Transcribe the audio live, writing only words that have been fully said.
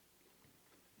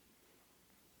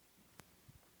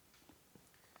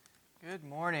Good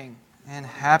morning and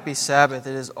happy Sabbath.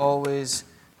 It is always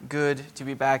good to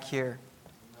be back here.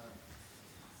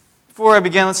 Before I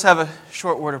begin, let's have a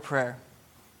short word of prayer.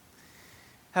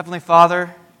 Heavenly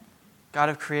Father, God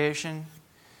of creation,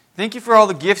 thank you for all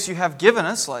the gifts you have given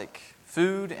us, like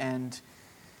food and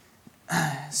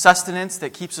sustenance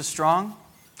that keeps us strong.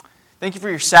 Thank you for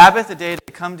your Sabbath, a day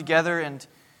to come together and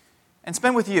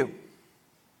spend with you.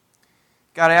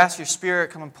 God, I ask your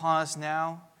Spirit come upon us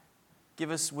now. Give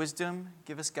us wisdom,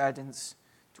 give us guidance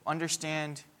to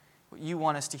understand what you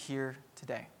want us to hear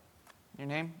today. In your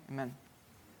name, amen.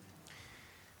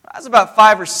 When I was about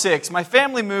 5 or 6, my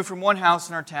family moved from one house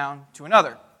in our town to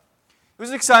another. It was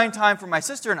an exciting time for my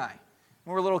sister and I.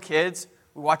 When we were little kids,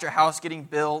 we watch our house getting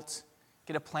built,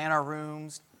 get to plan our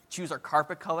rooms, choose our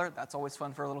carpet color. That's always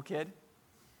fun for a little kid.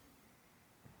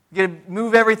 Get to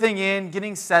move everything in,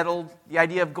 getting settled, the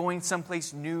idea of going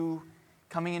someplace new,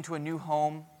 coming into a new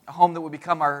home, a home that would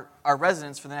become our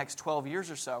residence for the next 12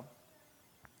 years or so.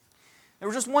 There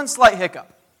was just one slight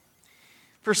hiccup.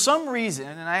 For some reason,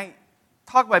 and I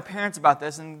talked to my parents about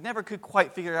this and never could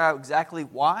quite figure out exactly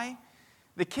why,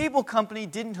 the cable company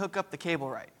didn't hook up the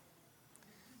cable right.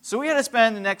 So we had to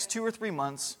spend the next 2 or 3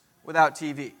 months without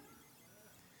TV.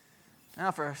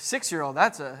 Now, for a 6-year-old,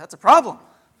 that's a problem.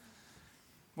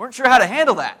 Weren't sure how to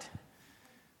handle that.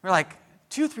 We're like,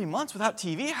 2-3 months without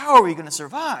TV? How are we going to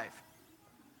survive?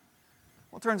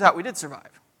 Well, it turns out we did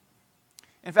survive.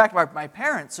 In fact, my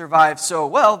parents survived so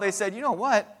well, they said, you know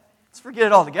what? Let's forget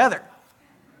it altogether.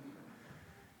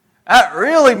 That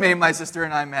really made my sister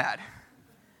and I mad.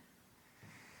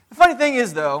 The funny thing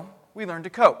is, though, we learned to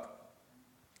cope.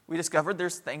 We discovered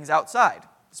there's things outside,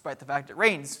 despite the fact it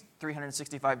rains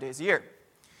 365 days a year.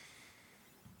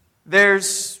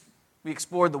 We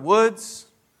explored the woods.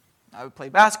 I would play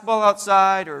basketball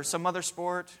outside or some other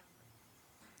sport,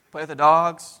 play with the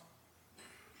dogs.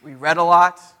 We read a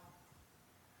lot.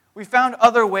 We found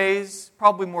other ways,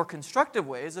 probably more constructive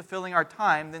ways, of filling our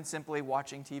time than simply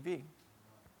watching TV.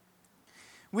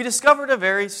 We discovered a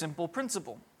very simple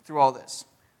principle through all this.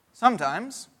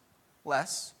 Sometimes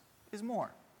less is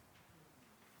more.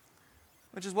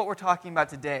 Which is what we're talking about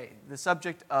today, the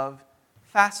subject of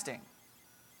fasting.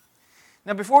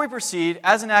 Now, before we proceed,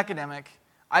 as an academic,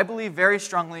 I believe very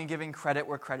strongly in giving credit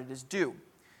where credit is due.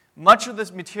 Much of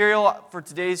this material for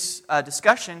today's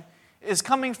discussion is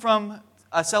coming from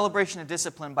A Celebration of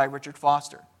Discipline by Richard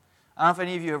Foster. I don't know if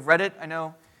any of you have read it. I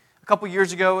know a couple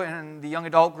years ago in the young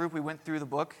adult group, we went through the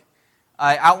book.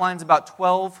 It outlines about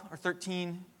 12 or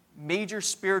 13 major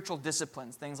spiritual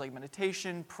disciplines, things like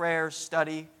meditation, prayer,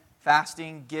 study,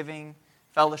 fasting, giving,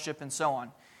 fellowship, and so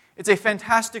on. It's a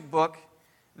fantastic book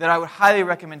that I would highly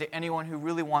recommend to anyone who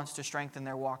really wants to strengthen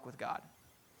their walk with God.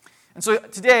 And so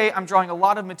today I'm drawing a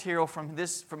lot of material from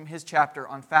his chapter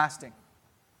on fasting.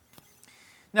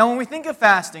 Now, when we think of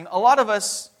fasting, a lot of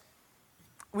us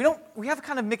we have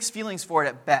kind of mixed feelings for it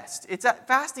at best.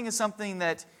 Fasting is something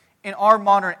that in our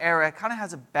modern era kind of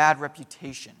has a bad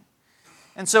reputation.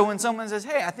 And so when someone says,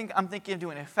 "Hey, I'm thinking of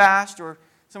doing a fast," or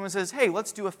someone says, "Hey,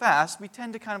 let's do a fast," we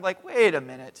tend to kind of like, "Wait a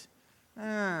minute.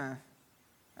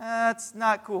 That's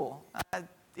not cool.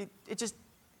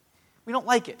 We don't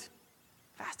like it.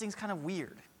 Fasting's kind of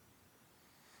weird."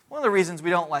 One of the reasons we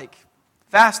don't like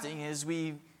fasting is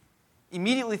we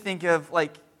immediately think of,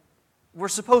 like, we're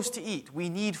supposed to eat. We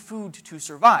need food to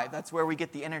survive. That's where we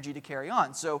get the energy to carry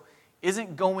on. So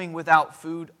isn't going without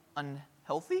food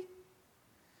unhealthy?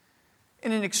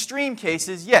 And in extreme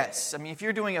cases, yes. I mean, if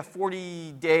you're doing a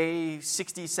 40-day,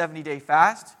 60, 70-day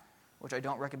fast, which I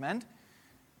don't recommend,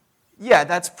 yeah,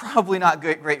 that's probably not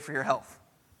great for your health.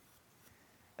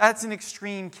 That's an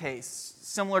extreme case,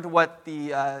 similar to what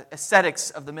the ascetics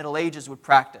of the Middle Ages would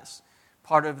practice.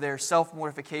 Part of their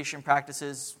self-mortification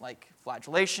practices, like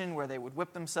flagellation, where they would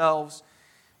whip themselves.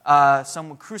 Some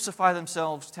would crucify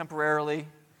themselves temporarily.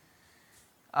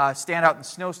 Stand out in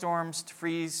snowstorms to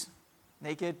freeze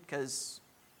naked, because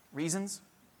reasons.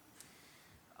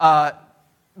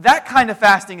 That kind of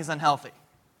fasting is unhealthy.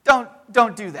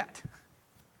 Don't do that.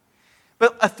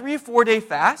 But a 3 or 4 day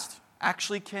fast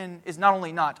actually is not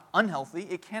only not unhealthy,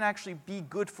 it can actually be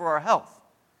good for our health.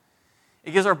 It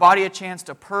gives our body a chance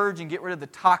to purge and get rid of the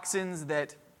toxins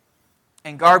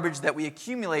and garbage that we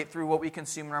accumulate through what we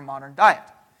consume in our modern diet.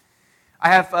 I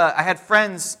had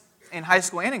friends in high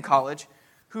school and in college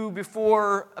who,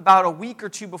 before about a week or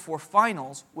two before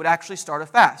finals, would actually start a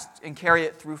fast and carry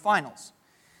it through finals.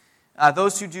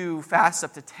 Those who do fasts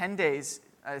up to 10 days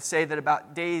say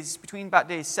that between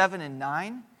days 7 and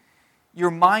 9, your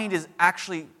mind is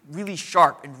actually really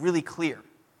sharp and really clear.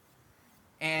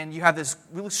 And you have this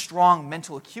really strong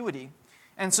mental acuity.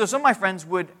 And so some of my friends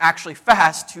would actually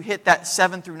fast to hit that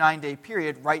 7 through 9 day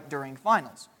period right during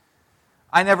finals.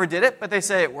 I never did it, but they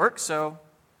say it works, so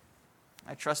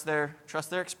I trust their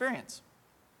experience.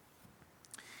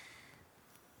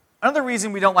 Another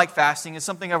reason we don't like fasting is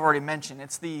something I've already mentioned.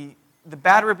 It's the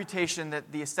bad reputation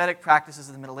that the ascetic practices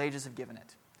of the Middle Ages have given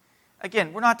it.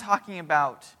 Again, we're not talking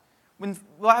about, when the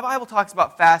Bible talks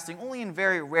about fasting, only in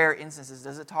very rare instances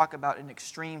does it talk about an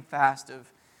extreme fast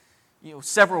of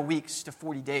several weeks to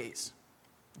 40 days.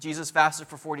 Jesus fasted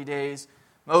for 40 days.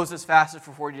 Moses fasted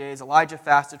for 40 days. Elijah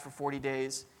fasted for 40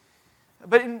 days.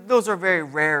 But those are very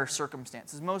rare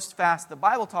circumstances. Most fasts the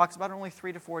Bible talks about are only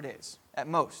 3 to 4 days at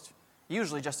most,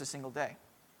 usually just a single day.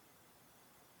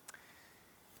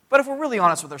 But if we're really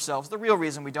honest with ourselves, the real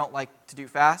reason we don't like to do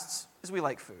fasts is we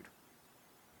like food.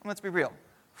 And let's be real.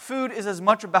 Food is as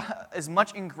much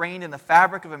ingrained in the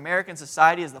fabric of American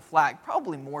society as the flag,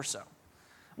 probably more so.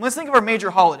 Let's think of our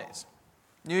major holidays.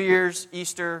 New Year's,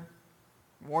 Easter,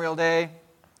 Memorial Day,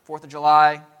 4th of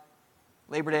July,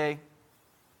 Labor Day,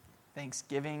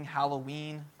 Thanksgiving,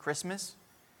 Halloween, Christmas.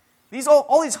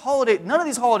 All these holidays, none of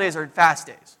these holidays are fast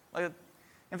days.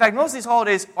 In fact, most of these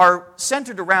holidays are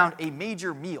centered around a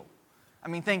major meal. I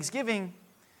mean, Thanksgiving,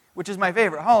 which is my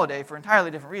favorite holiday for entirely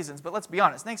different reasons, but let's be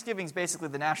honest, Thanksgiving is basically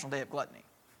the National Day of Gluttony.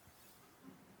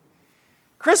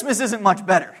 Christmas isn't much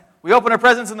better. We open our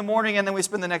presents in the morning and then we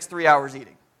spend the next 3 hours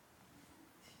eating.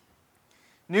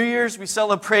 New Year's, we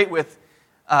celebrate with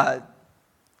a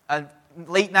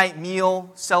late night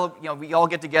meal. We all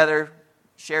get together,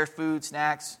 share food,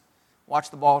 snacks,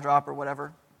 watch the ball drop or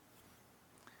whatever.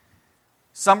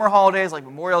 Summer holidays like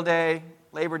Memorial Day,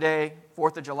 Labor Day,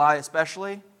 4th of July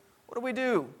especially, what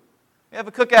do? We have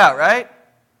a cookout, right?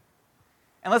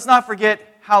 And let's not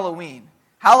forget Halloween.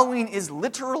 Halloween is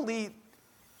literally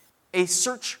a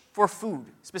search for food,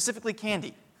 specifically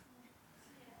candy.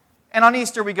 And on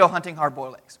Easter, we go hunting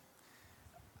hard-boiled eggs.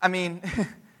 I mean,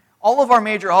 all of our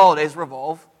major holidays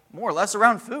revolve more or less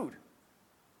around food.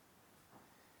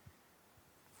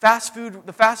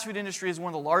 The fast food industry is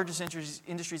one of the largest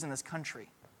industries in this country.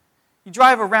 You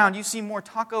drive around, you see more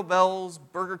Taco Bells,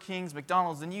 Burger Kings,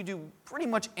 McDonald's than you do pretty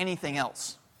much anything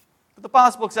else. With the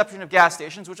possible exception of gas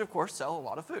stations, which of course sell a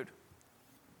lot of food.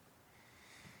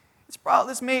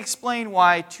 This may explain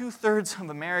why 2/3 of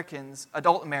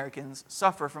adult Americans,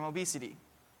 suffer from obesity.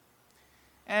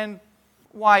 And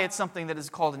why it's something that is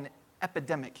called an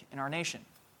epidemic in our nation.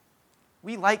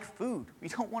 We like food. We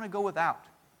don't want to go without.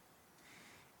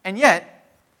 And yet,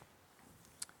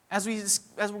 as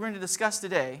we're going to discuss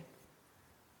today,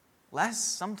 less,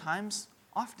 sometimes,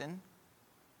 often,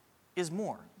 is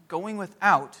more. Going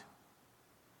without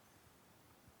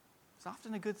is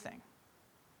often a good thing.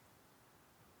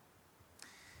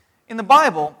 In the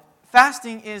Bible,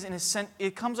 fasting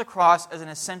it comes across as an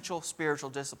essential spiritual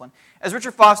discipline. As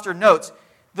Richard Foster notes,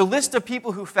 the list of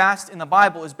people who fast in the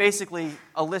Bible is basically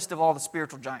a list of all the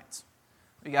spiritual giants.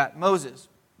 We got Moses,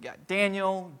 we got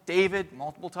Daniel, David,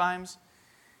 multiple times.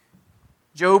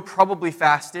 Job probably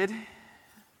fasted. You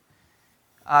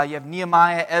have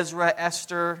Nehemiah, Ezra,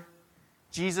 Esther.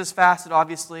 Jesus fasted,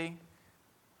 obviously.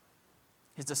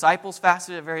 His disciples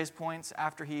fasted at various points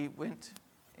after he went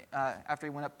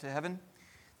up to heaven.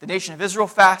 The nation of Israel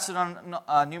fasted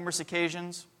on numerous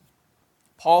occasions.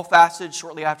 Paul fasted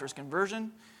shortly after his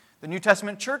conversion. The New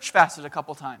Testament church fasted a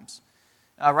couple times,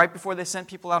 right before they sent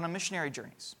people out on missionary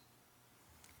journeys.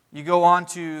 You go on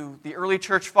to the early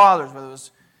church fathers, whether it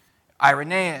was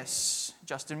Irenaeus,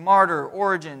 Justin Martyr,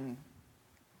 Origen,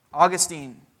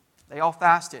 Augustine. They all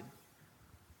fasted.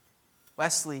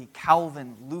 Wesley,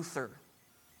 Calvin, Luther,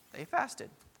 they fasted.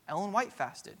 Ellen White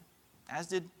fasted, as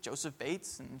did Joseph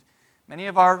Bates and many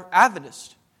of our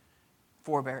Adventist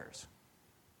forebears.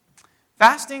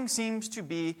 Fasting seems to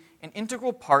be an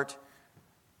integral part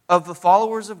of the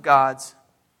followers of God's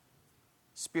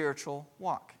spiritual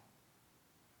walk.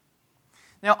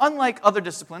 Now, unlike other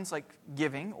disciplines like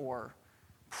giving or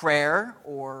prayer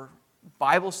or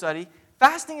Bible study,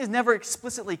 fasting is never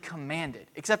explicitly commanded,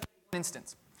 except in one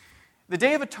instance. The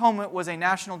Day of Atonement was a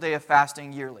national day of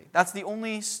fasting yearly. That's the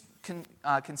only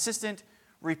consistent,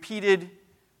 repeated,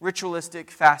 ritualistic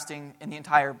fasting in the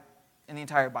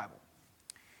entire Bible.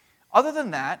 Other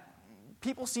than that,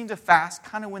 people seem to fast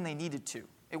kind of when they needed to.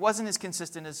 It wasn't as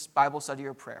consistent as Bible study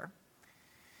or prayer.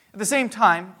 At the same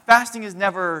time, fasting is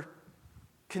never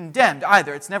condemned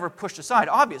either. It's never pushed aside,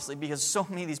 obviously, because so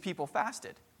many of these people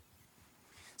fasted.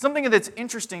 Something that's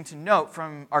interesting to note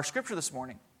from our scripture this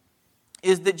morning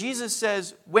is that Jesus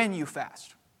says, when you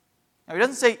fast. Now, he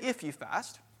doesn't say if you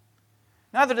fast.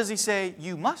 Neither does he say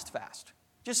you must fast.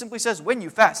 He just simply says when you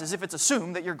fast, as if it's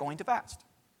assumed that you're going to fast.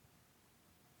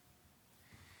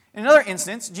 In another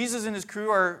instance, Jesus and his crew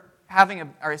are hanging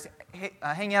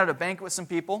out at a banquet with some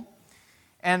people,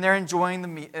 and they're enjoying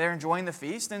the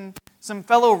feast. And some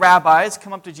fellow rabbis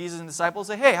come up to Jesus and disciples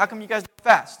and say, "Hey, how come you guys don't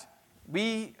fast?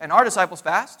 We and our disciples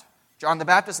fast. John the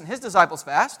Baptist and his disciples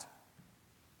fast.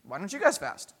 Why don't you guys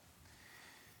fast?"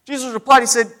 Jesus replied, he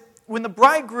said, when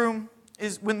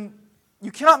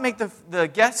you cannot make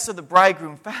the guests of the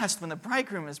bridegroom fast when the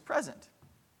bridegroom is present.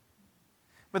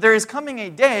 But there is coming a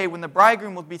day when the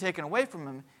bridegroom will be taken away from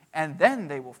him, and then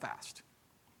they will fast.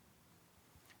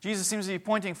 Jesus seems to be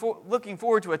looking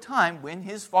forward to a time when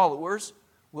his followers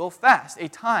will fast, a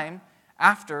time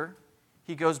after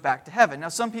he goes back to heaven. Now,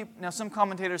 some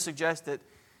commentators suggest that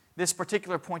this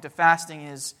particular point of fasting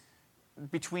is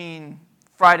between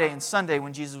Friday and Sunday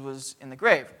when Jesus was in the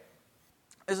grave.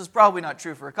 This is probably not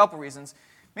true for a couple reasons,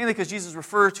 mainly because Jesus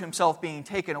refers to himself being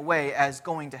taken away as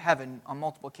going to heaven on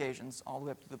multiple occasions, all the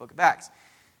way up to the book of Acts.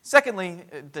 Secondly,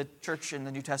 the church in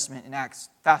the New Testament in Acts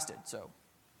fasted, so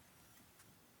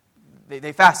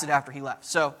they fasted after he left.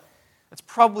 So that's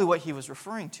probably what he was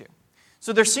referring to.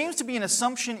 So there seems to be an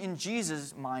assumption in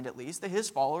Jesus' mind, at least, that his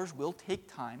followers will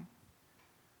take time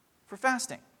for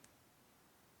fasting.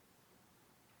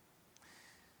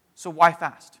 So why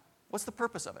fast? What's the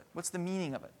purpose of it? What's the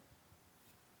meaning of it?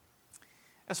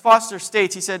 As Foster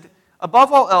states, he said,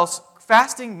 above all else,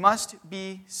 fasting must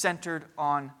be centered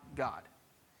on God.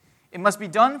 It must be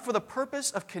done for the purpose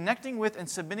of connecting with and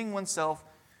submitting oneself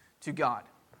to God.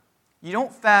 You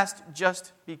don't fast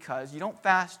just because. You don't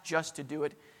fast just to do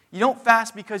it. You don't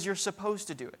fast because you're supposed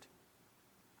to do it.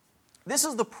 This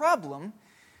is the problem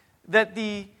that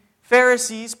the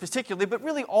Pharisees particularly, but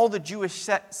really all the Jewish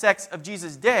sects of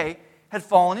Jesus' day, had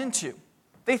fallen into.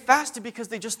 They fasted because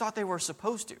they just thought they were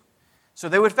supposed to. So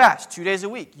they would fast 2 days a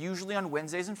week, usually on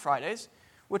Wednesdays and Fridays,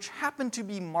 which happened to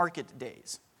be market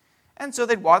days. And so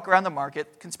they'd walk around the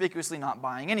market conspicuously not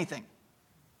buying anything.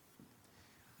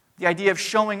 The idea of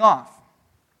showing off,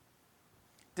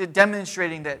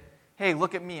 demonstrating that, hey,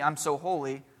 look at me, I'm so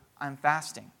holy, I'm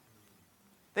fasting.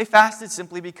 They fasted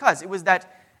simply because it was that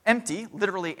empty,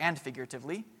 literally and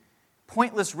figuratively,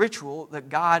 pointless ritual that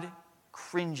God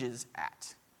cringes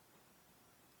at.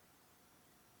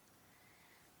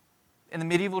 In the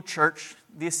medieval church,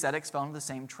 the ascetics fell into the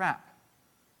same trap.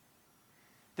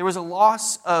 There was a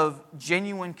loss of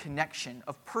genuine connection,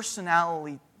 of personal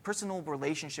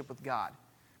relationship with God,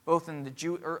 both in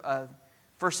the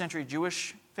first century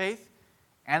Jewish faith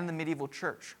and in the medieval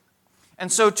church.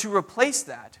 And so to replace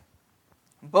that,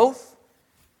 both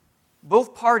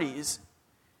parties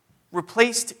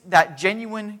replaced that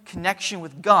genuine connection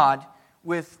with God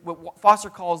with what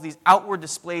Foster calls these outward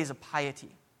displays of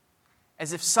piety,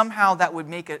 as if somehow that would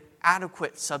make an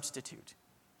adequate substitute.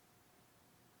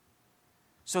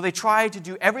 So they tried to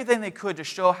do everything they could to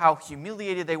show how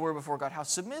humiliated they were before God, how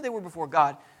submitted they were before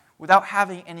God, without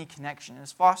having any connection. And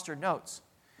as Foster notes,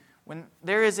 when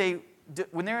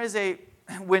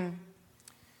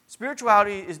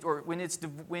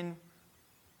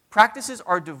practices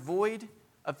are devoid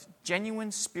of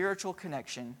genuine spiritual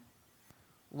connection,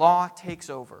 law takes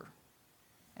over,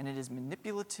 and it is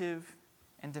manipulative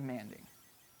and demanding.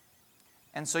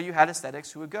 And so you had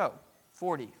ascetics who would go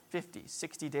 40, 50,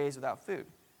 60 days without food.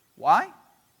 Why?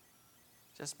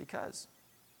 Just because.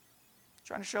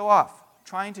 Trying to show off.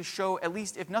 Trying to show, at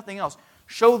least if nothing else,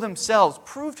 show themselves,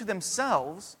 prove to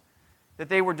themselves that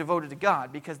they were devoted to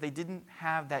God because they didn't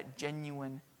have that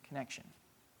genuine connection.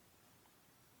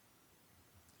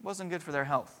 It wasn't good for their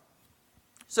health.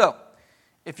 So,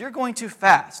 if you're going to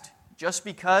fast just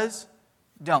because,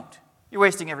 don't. You're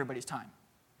wasting everybody's time,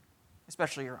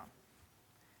 especially your own.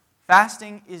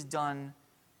 Fasting is done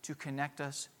to connect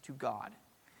us to God.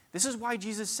 This is why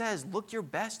Jesus says, look your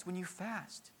best when you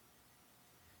fast.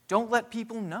 Don't let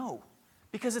people know,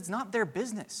 because it's not their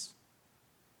business.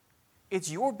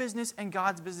 It's your business and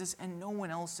God's business and no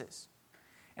one else's.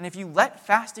 And if you let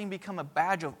fasting become a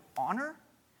badge of honor,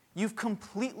 you've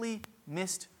completely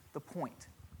missed the point.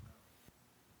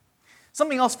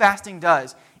 Something else fasting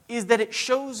does is that it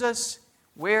shows us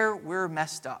where we're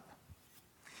messed up.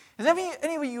 Has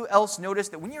any of you else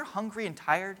noticed that when you're hungry and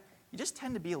tired, you just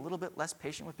tend to be a little bit less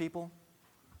patient with people?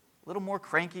 A little more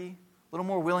cranky? A little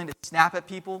more willing to snap at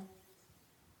people?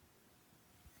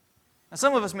 Now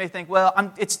some of us may think, well,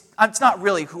 it's not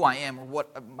really who I am or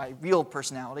what my real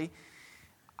personality.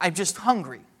 I'm just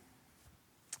hungry.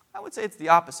 I would say it's the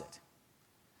opposite.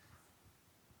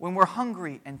 When we're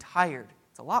hungry and tired,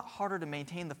 it's a lot harder to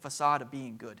maintain the facade of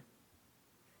being good.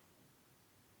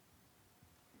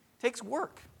 It takes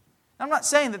work. I'm not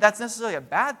saying that that's necessarily a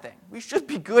bad thing. We should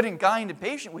be good and kind and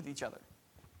patient with each other.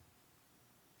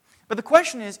 But the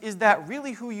question is that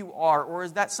really who you are, or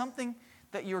is that something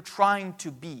that you're trying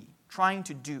to be, trying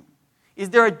to do? Is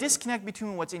there a disconnect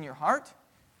between what's in your heart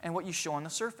and what you show on the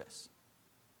surface?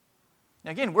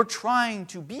 Now again, we're trying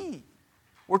to be.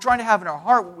 We're trying to have in our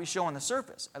heart what we show on the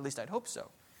surface. At least I'd hope so.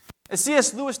 As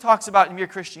C.S. Lewis talks about in Mere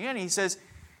Christianity, he says,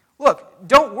 look,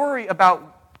 don't worry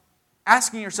about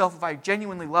asking yourself if I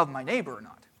genuinely love my neighbor or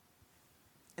not.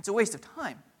 It's a waste of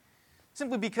time.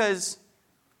 Simply because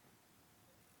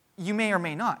you may or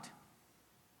may not.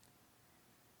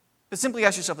 But simply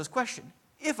ask yourself this question.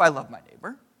 If I love my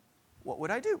neighbor, what would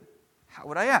I do? How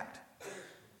would I act?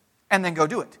 And then go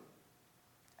do it.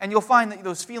 And you'll find that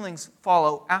those feelings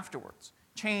follow afterwards.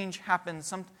 Change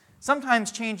happens.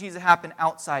 Sometimes change needs to happen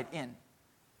outside in.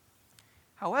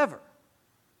 However,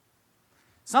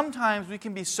 sometimes we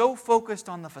can be so focused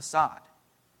on the facade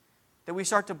that we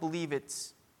start to believe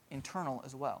it's internal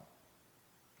as well.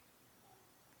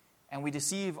 And we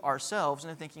deceive ourselves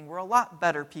into thinking we're a lot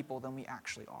better people than we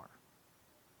actually are.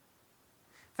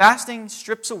 Fasting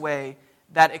strips away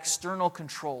that external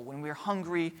control when we're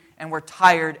hungry and we're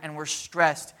tired and we're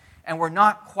stressed and we're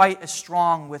not quite as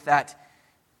strong with that,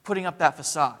 putting up that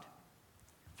facade.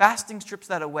 Fasting strips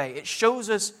that away. It shows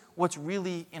us what's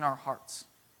really in our hearts.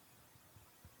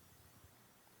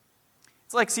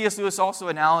 It's like C.S. Lewis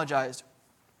also analogized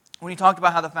when he talked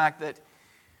about how the fact that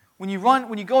when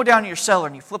you go down to your cellar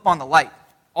and you flip on the light,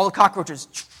 all the cockroaches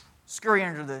scurry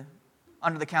under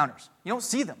the counters. You don't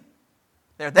see them.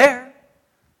 They're there,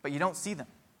 but you don't see them.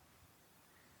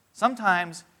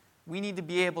 Sometimes we need to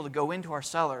be able to go into our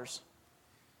cellars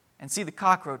and see the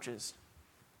cockroaches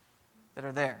that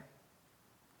are there.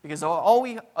 Because if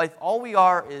all we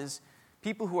are is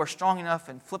people who are strong enough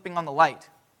and flipping on the light,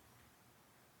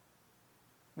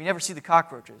 we never see the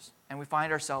cockroaches, and we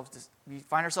find ourselves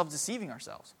deceiving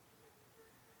ourselves.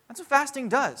 That's what fasting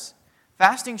does.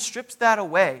 Fasting strips that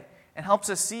away and helps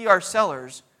us see our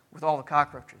cellars with all the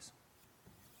cockroaches.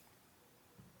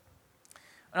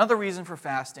 Another reason for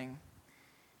fasting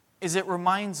is it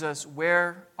reminds us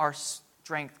where our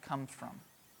strength comes from,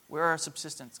 where our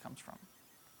subsistence comes from.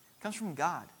 It comes from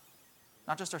God,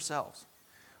 not just ourselves.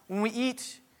 When we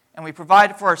eat and we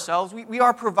provide for ourselves, we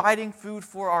are providing food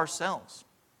for ourselves.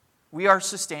 We are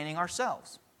sustaining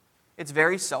ourselves. It's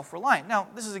very self-reliant. Now,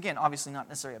 this is, again, obviously not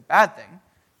necessarily a bad thing.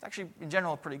 It's actually, in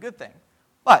general, a pretty good thing.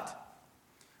 But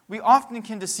we often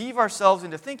can deceive ourselves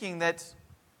into thinking that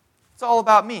it's all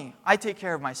about me. I take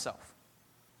care of myself.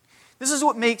 This is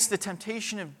what makes the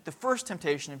first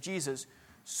temptation of Jesus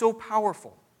so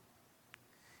powerful.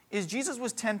 Is Jesus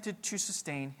was tempted to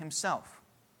sustain himself.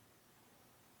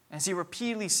 As he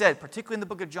repeatedly said, particularly in the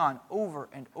book of John, over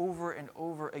and over and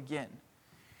over again,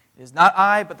 it is not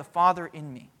I, but the Father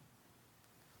in me.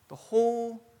 The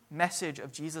whole message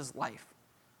of Jesus' life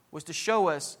was to show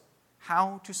us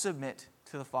how to submit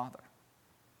to the Father.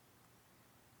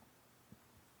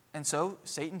 And so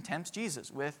Satan tempts Jesus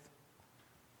with,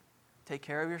 take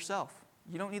care of yourself.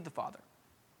 You don't need the Father.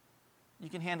 You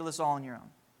can handle this all on your own.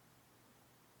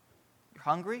 You're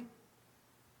hungry?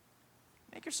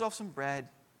 Make yourself some bread.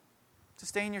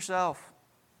 Sustain yourself.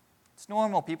 It's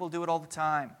normal. People do it all the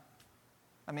time.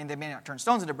 I mean, they may not turn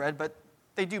stones into bread, but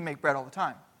they do make bread all the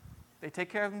time. They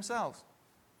take care of themselves.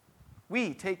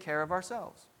 We take care of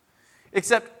ourselves.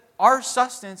 Except our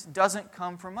sustenance doesn't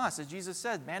come from us. As Jesus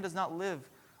said, man does not live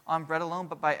on bread alone,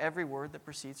 but by every word that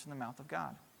proceeds from the mouth of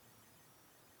God.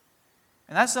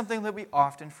 And that's something that we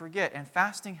often forget, and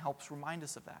fasting helps remind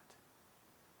us of that.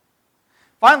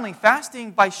 Finally, fasting,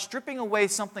 by stripping away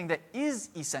something that is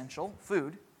essential,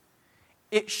 food,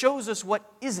 it shows us what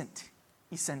isn't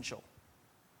essential.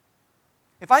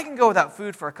 If I can go without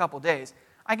food for a couple days,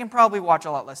 I can probably watch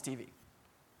a lot less TV.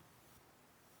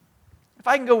 If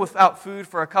I can go without food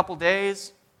for a couple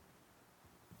days,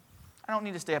 I don't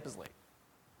need to stay up as late.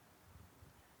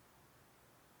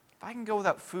 If I can go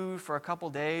without food for a couple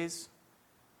days,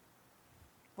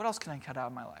 what else can I cut out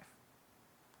of my life?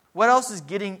 What else is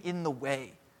getting in the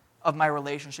way of my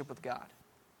relationship with God?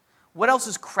 What else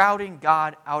is crowding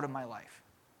God out of my life?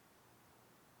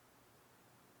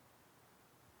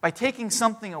 By taking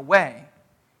something away,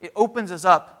 it opens us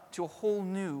up to a whole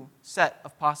new set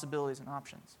of possibilities and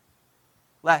options.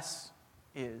 Less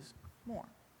is more.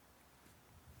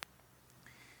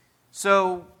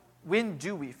 So, when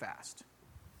do we fast?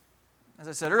 As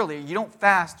I said earlier, you don't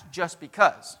fast just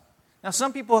because. Now,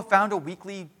 some people have found a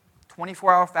weekly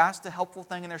 24-hour fast a helpful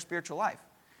thing in their spiritual life.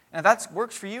 And if that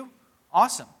works for you,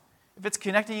 awesome. If it's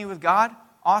connecting you with God,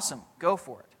 awesome. Go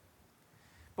for it.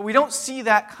 But we don't see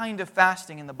that kind of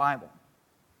fasting in the Bible.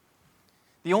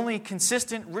 The only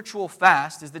consistent ritual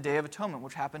fast is the Day of Atonement,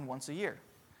 which happened once a year.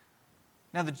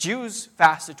 Now, the Jews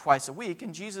fasted twice a week,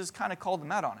 and Jesus kind of called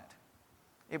them out on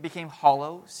it. It became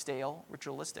hollow, stale,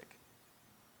 ritualistic.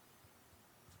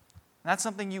 And that's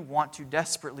something you want to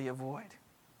desperately avoid.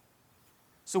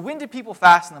 So when did people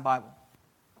fast in the Bible?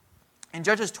 In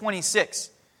Judges 26,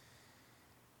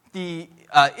 the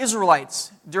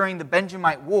Israelites, during the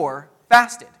Benjamite War,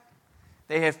 fasted.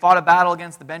 They had fought a battle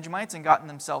against the Benjamites and gotten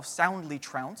themselves soundly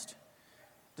trounced,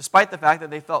 despite the fact that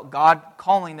they felt God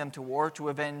calling them to war to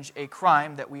avenge a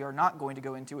crime that we are not going to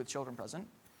go into with children present.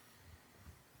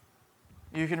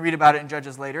 You can read about it in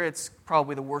Judges later. It's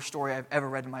probably the worst story I've ever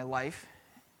read in my life.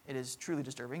 It is truly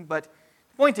disturbing. But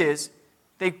the point is,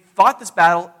 they fought this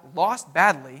battle, lost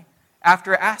badly,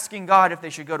 after asking God if they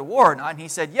should go to war or not. And he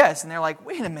said yes. And they're like,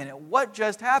 wait a minute, what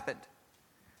just happened?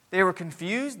 They were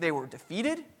confused. They were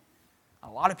defeated. A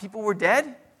lot of people were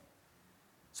dead.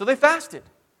 So they fasted.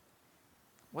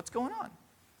 What's going on?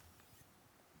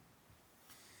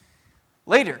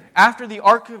 Later, after the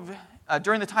ark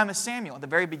during the time of Samuel, at the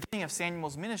very beginning of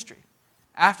Samuel's ministry,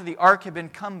 after the ark had been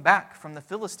come back from the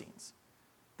Philistines,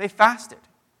 they fasted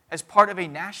as part of a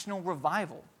national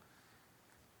revival.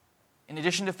 In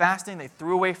addition to fasting, they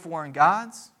threw away foreign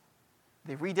gods.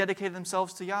 They rededicated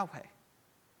themselves to Yahweh.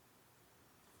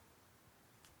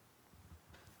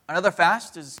 Another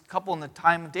fast is a couple in the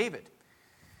time of David.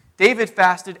 David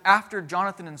fasted after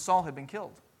Jonathan and Saul had been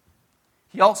killed.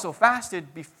 He also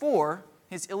fasted before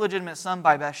his illegitimate son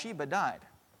by Bathsheba died.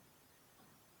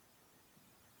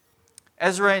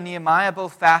 Ezra and Nehemiah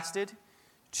both fasted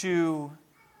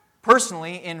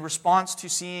personally in response to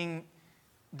seeing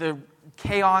the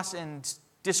chaos and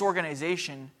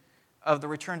disorganization of the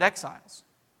returned exiles.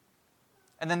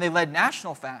 And then they led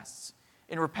national fasts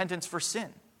in repentance for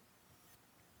sin.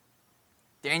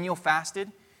 Daniel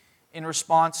fasted in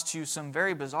response to some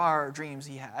very bizarre dreams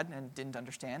he had and didn't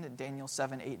understand in Daniel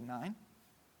 7, 8, and 9.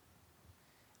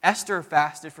 Esther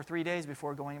fasted for 3 days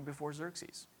before going before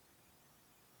Xerxes.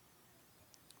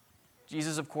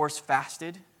 Jesus, of course,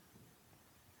 fasted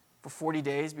for 40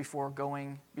 days before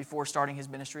starting his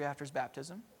ministry after his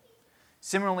baptism.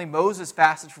 Similarly, Moses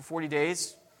fasted for 40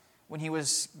 days when he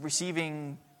was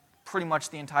receiving pretty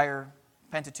much the entire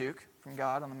Pentateuch from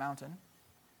God on the mountain.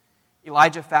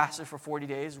 Elijah fasted for 40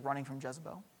 days, running from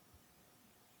Jezebel.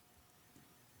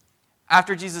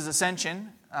 After Jesus'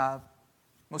 ascension,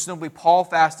 most notably Paul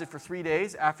fasted for 3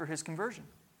 days after his conversion.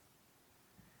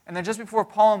 And then just before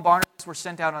Paul and Barnabas were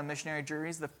sent out on missionary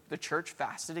journeys, the church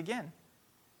fasted again,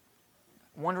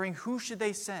 wondering who should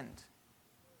they send.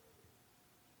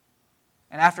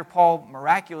 And after Paul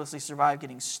miraculously survived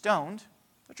getting stoned,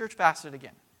 the church fasted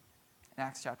again in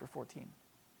Acts chapter 14.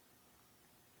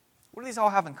 What do these all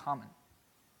have in common?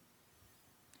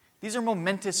 These are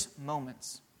momentous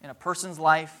moments in a person's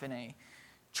life, in a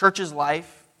church's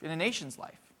life, in a nation's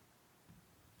life.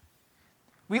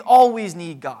 We always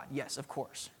need God, yes, of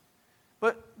course.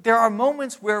 But there are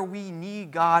moments where we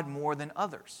need God more than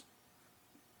others.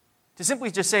 To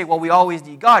simply just say, well, we always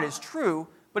need God is true,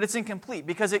 but it's incomplete,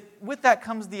 because with that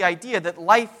comes the idea that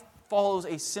life follows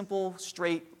a simple,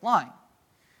 straight line.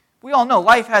 We all know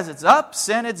life has its ups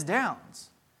and its downs.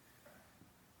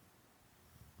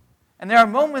 And there are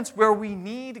moments where we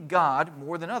need God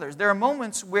more than others. There are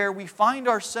moments where we find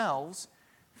ourselves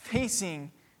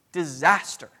facing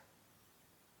disaster.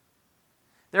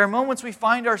 There are moments we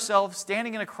find ourselves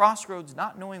standing in a crossroads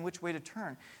not knowing which way to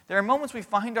turn. There are moments we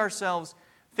find ourselves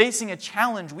facing a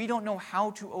challenge we don't know how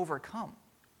to overcome.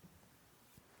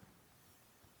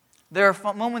 There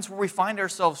are moments where we find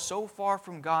ourselves so far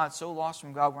from God, so lost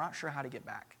from God, we're not sure how to get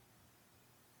back.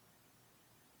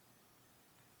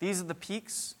 These are the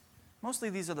peaks.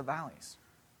 Mostly these are the valleys.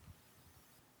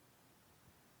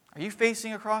 Are you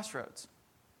facing a crossroads?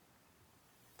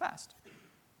 Fast.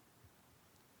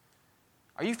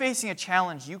 Are you facing a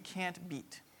challenge you can't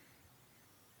beat?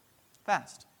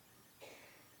 Fast.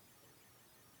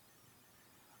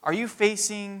 Is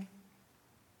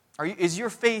your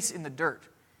face in the dirt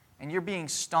and you're being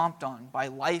stomped on by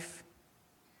life?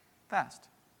 Fast.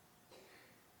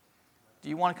 Do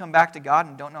you want to come back to God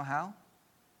and don't know how?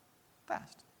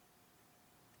 Fast.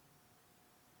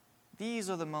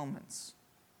 These are the moments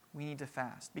we need to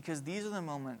fast, because these are the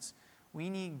moments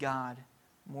we need God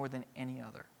more than any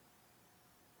other.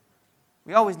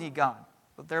 We always need God,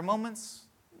 but there are moments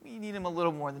we need Him a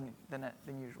little more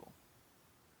than usual.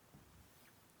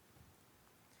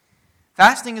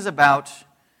 Fasting is about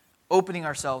opening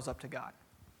ourselves up to God.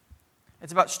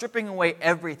 It's about stripping away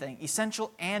everything,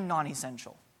 essential and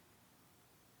non-essential.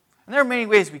 And there are many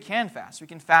ways we can fast. We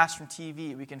can fast from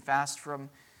TV. We can fast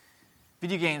from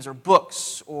video games or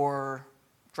books or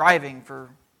driving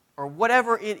or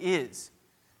whatever it is.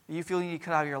 that you feel you need to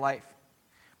cut out of your life.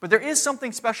 But there is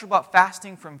something special about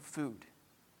fasting from food,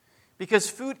 because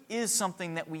food is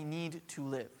something that we need to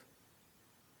live.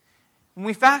 When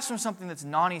we fast from something that's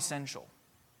non-essential,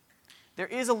 there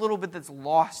is a little bit that's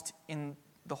lost in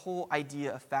the whole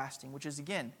idea of fasting, which is,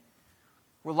 again,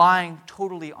 relying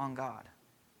totally on God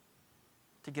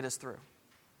to get us through.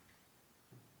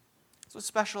 That's what's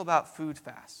special about food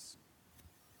fasts.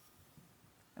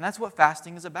 And that's what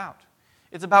fasting is about.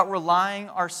 It's about relying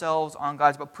ourselves on God.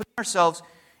 It's about putting ourselves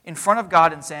in front of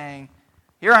God and saying,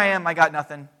 here I am, I got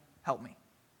nothing, help me.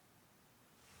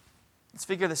 Let's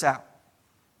figure this out.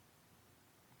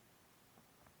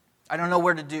 I don't know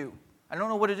where to do. I don't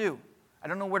know what to do. I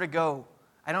don't know where to go.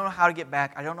 I don't know how to get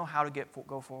back. I don't know how to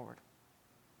go forward.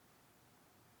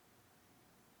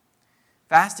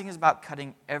 Fasting is about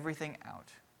cutting everything out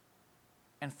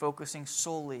and focusing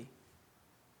solely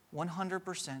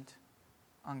 100%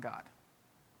 on God.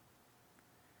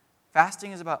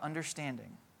 Fasting is about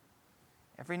understanding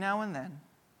every now and then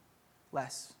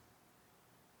less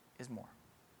is more.